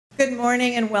Good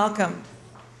morning and welcome.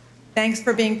 Thanks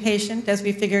for being patient as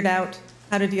we figured out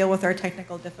how to deal with our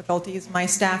technical difficulties. My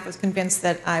staff was convinced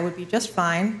that I would be just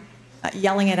fine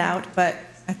yelling it out, but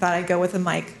I thought I'd go with a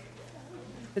mic.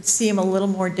 It seemed a little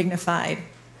more dignified.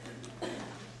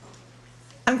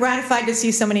 I'm gratified to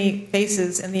see so many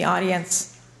faces in the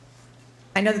audience.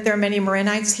 I know that there are many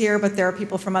Marinites here, but there are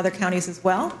people from other counties as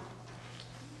well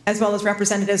as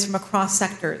representatives from across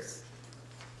sectors,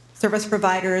 service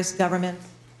providers, government,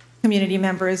 community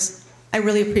members. I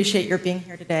really appreciate your being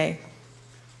here today.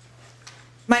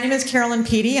 My name is Carolyn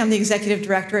Peattie. I'm the Executive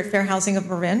Director at Fair Housing of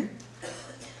Marin.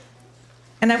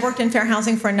 And I've worked in fair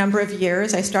housing for a number of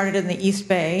years. I started in the East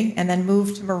Bay and then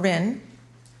moved to Marin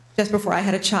just before I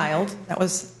had a child. That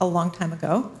was a long time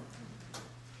ago.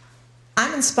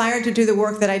 I'm inspired to do the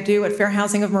work that I do at Fair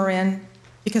Housing of Marin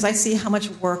because I see how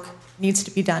much work needs to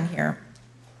be done here.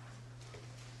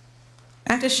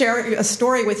 I have to share a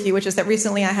story with you, which is that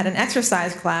recently I had an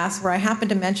exercise class where I happened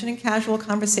to mention in casual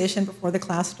conversation before the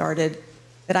class started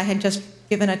that I had just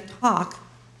given a talk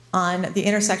on the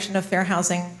intersection of fair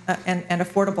housing and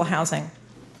affordable housing.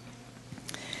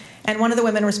 And one of the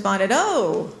women responded,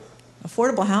 "Oh,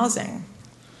 affordable housing.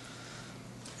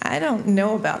 I don't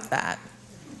know about that.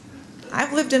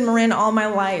 I've lived in Marin all my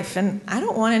life, and I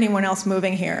don't want anyone else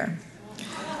moving here."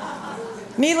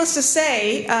 Needless to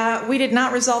say, we did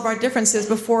not resolve our differences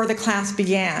before the class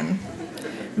began.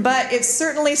 But it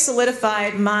certainly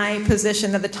solidified my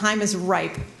position that the time is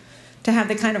ripe to have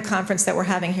the kind of conference that we're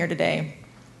having here today.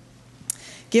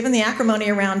 Given the acrimony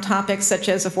around topics such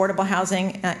as affordable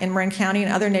housing in Marin County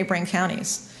and other neighboring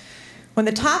counties, when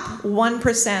the top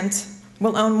 1%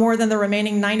 will own more than the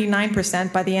remaining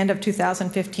 99% by the end of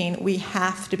 2015, we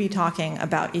have to be talking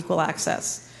about equal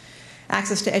access.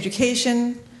 Access to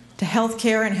education, to health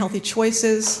care and healthy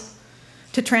choices,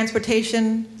 to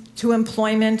transportation, to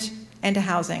employment, and to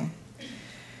housing.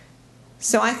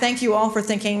 So I thank you all for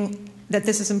thinking that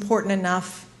this is important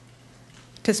enough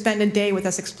to spend a day with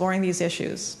us exploring these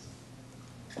issues.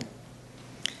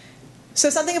 So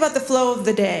something about the flow of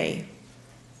the day.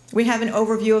 We have an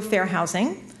overview of fair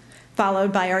housing,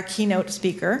 followed by our keynote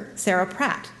speaker, Sara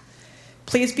Pratt.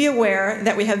 Please be aware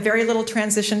that we have very little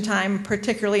transition time,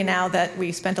 particularly now that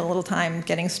we spent a little time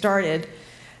getting started.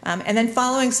 And then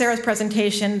following Sara's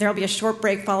presentation, there will be a short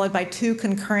break followed by two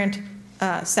concurrent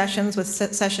sessions with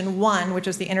session one, which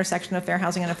is the intersection of fair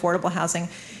housing and affordable housing,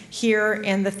 here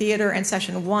in the theater, and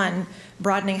session one,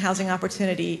 broadening housing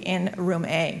opportunity in room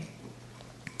A.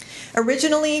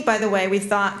 Originally, by the way, we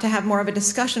thought to have more of a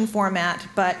discussion format,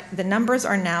 but the numbers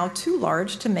are now too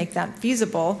large to make that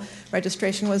feasible.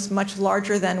 Registration was much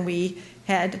larger than we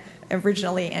had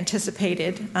originally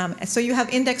anticipated. So you have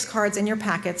index cards in your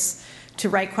packets to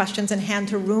write questions and hand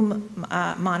to room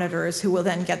monitors who will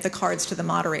then get the cards to the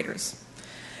moderators.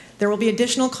 There will be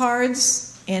additional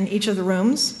cards in each of the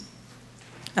rooms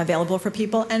available for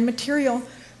people, and material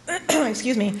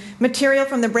material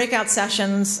from the breakout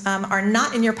sessions are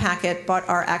not in your packet, but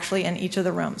are actually in each of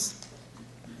the rooms.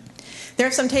 There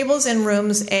are some tables in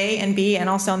rooms A and B and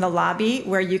also in the lobby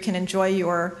where you can enjoy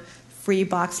your free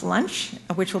box lunch,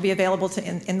 which will be available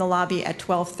in the lobby at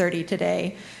 12:30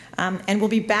 today. And we'll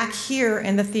be back here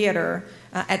in the theater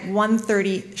at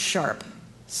 1:30 sharp.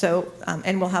 So,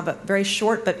 and we'll have a very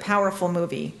short but powerful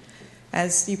movie.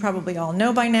 As you probably all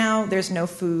know by now, there's no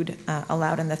food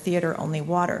allowed in the theater, only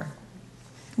water.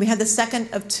 We have the second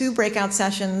of two breakout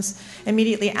sessions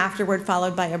immediately afterward,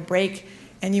 followed by a break,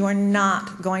 and you are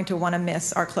not going to want to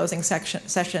miss our closing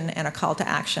session and a call to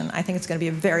action. I think it's going to be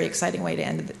a very exciting way to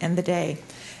end the day.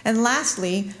 And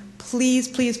lastly, please,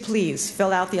 please, please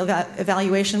fill out the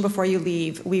evaluation before you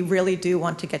leave. We really do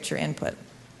want to get your input.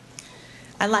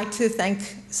 I'd like to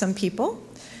thank some people.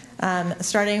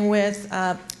 Starting with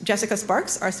Jessica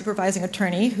Sparks, our supervising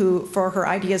attorney, who for her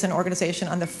ideas and organization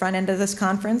on the front end of this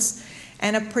conference.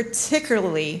 And a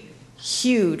particularly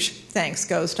huge thanks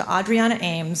goes to Adriana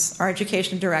Ames, our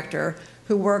education director,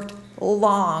 who worked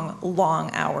long,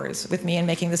 long hours with me in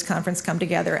making this conference come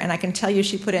together. And I can tell you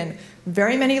she put in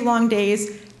very many long days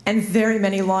and very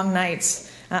many long nights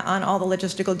on all the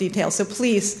logistical details. So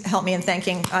please help me in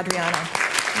thanking Adriana.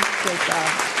 Great job.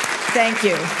 Thank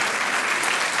you.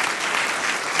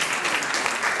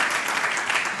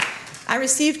 I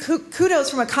received kudos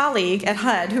from a colleague at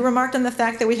HUD who remarked on the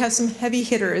fact that we have some heavy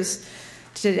hitters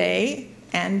today,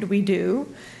 and we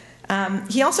do.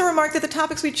 He also remarked that the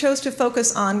topics we chose to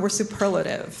focus on were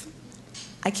superlative.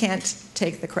 I can't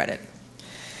take the credit.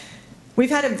 We've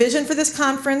had a vision for this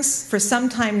conference for some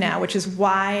time now, which is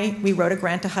why we wrote a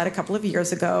grant to HUD a couple of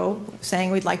years ago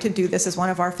saying we'd like to do this as one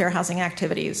of our fair housing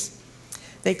activities.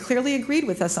 They clearly agreed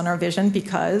with us on our vision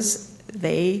because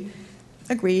they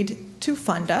agreed to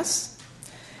fund us.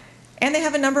 And they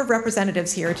have a number of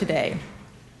representatives here today,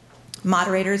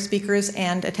 moderators, speakers,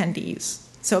 and attendees.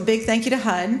 So a big thank you to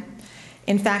HUD.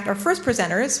 In fact, our first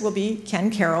presenters will be Ken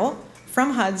Carroll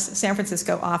from HUD's San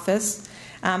Francisco office,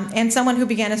 and someone who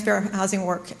began his fair housing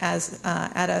work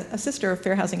at a sister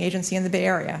fair housing agency in the Bay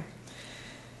Area.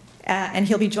 And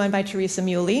he'll be joined by Teresa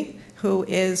Muley, who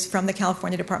is from the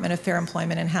California Department of Fair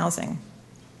Employment and Housing.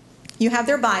 You have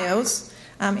their bios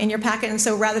in your packet, and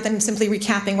so rather than simply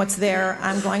recapping what's there,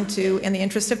 I'm going to, in the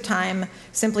interest of time,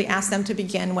 simply ask them to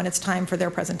begin when it's time for their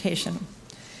presentation.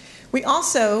 We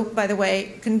also, by the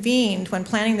way, convened, when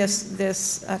planning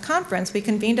this conference, we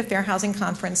convened a Fair Housing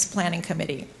Conference Planning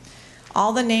Committee.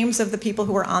 All the names of the people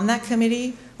who are on that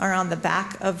committee are on the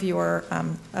back of your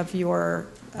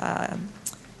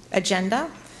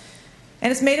agenda.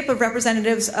 And it's made up of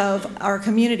representatives of our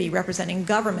community, representing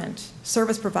government,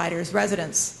 service providers,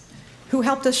 residents, who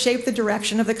helped us shape the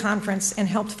direction of the conference and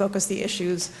helped focus the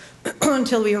issues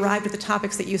until we arrived at the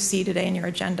topics that you see today in your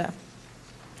agenda.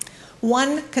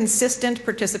 One consistent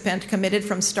participant committed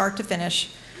from start to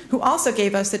finish, who also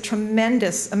gave us a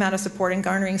tremendous amount of support in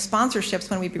garnering sponsorships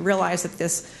when we realized that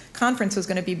this conference was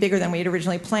going to be bigger than we had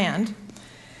originally planned,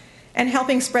 and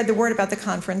helping spread the word about the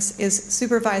conference, is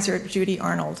Supervisor Judy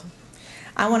Arnold.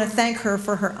 I want to thank her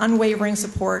for her unwavering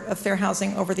support of fair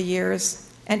housing over the years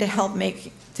and to help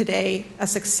make today a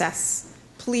success.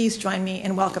 Please join me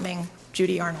in welcoming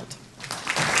Judy Arnold.